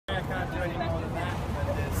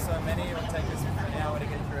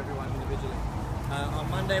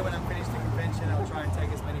Monday when I'm finished the convention, I'll try and take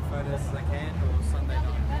as many photos as I can, or Sunday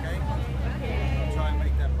night, okay? I'll try and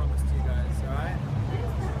make that promise to you guys, alright?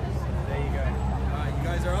 There you go. Alright, you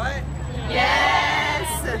guys alright? Yes!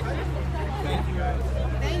 Thank you guys.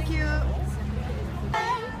 Thank you.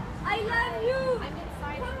 I love you. I'm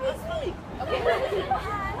excited. Come with me. Okay.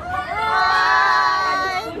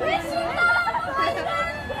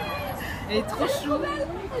 Elle est trop chou.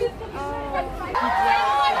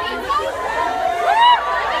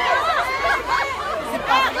 C'est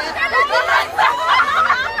pas vrai.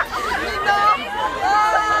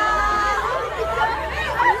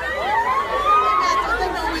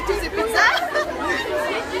 On veut tous des pizzas.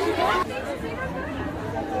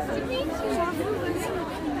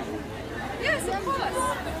 Yes, of course.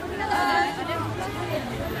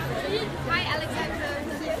 Hi, Alexandra.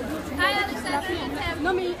 Hi, Alexandra.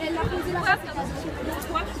 Non, mais elle a posé la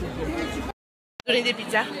Donner des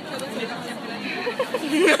pizzas.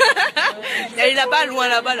 Elle est là-bas, loin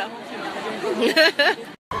là-bas là.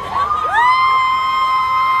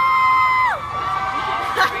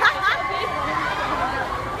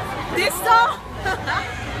 Descends.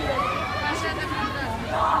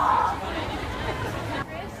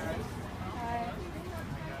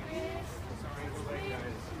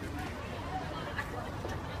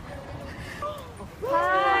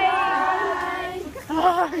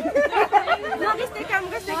 Non, restez calme,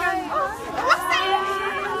 restez calme.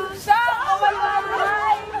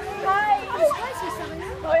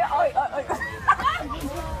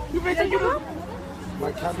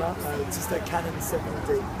 My camera, it's just a Canon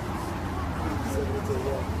 70D. 70D,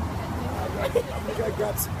 yeah. I'm gonna go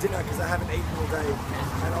grab some dinner because I haven't eaten all day,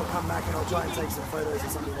 and I'll come back and I'll try and take some photos or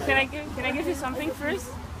something. Can I give you something first?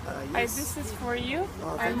 Yes. This is for you.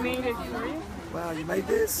 Oh, I made it for you. Wow, you made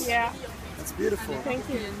this? Yeah. That's beautiful. Thank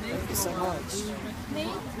you. Thank you so much. Nate,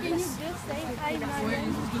 can you just say hi,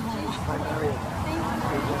 Marion? Hi, Marion.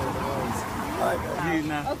 Hi, You,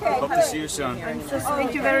 Hope to see you soon.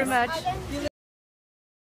 Thank you very much.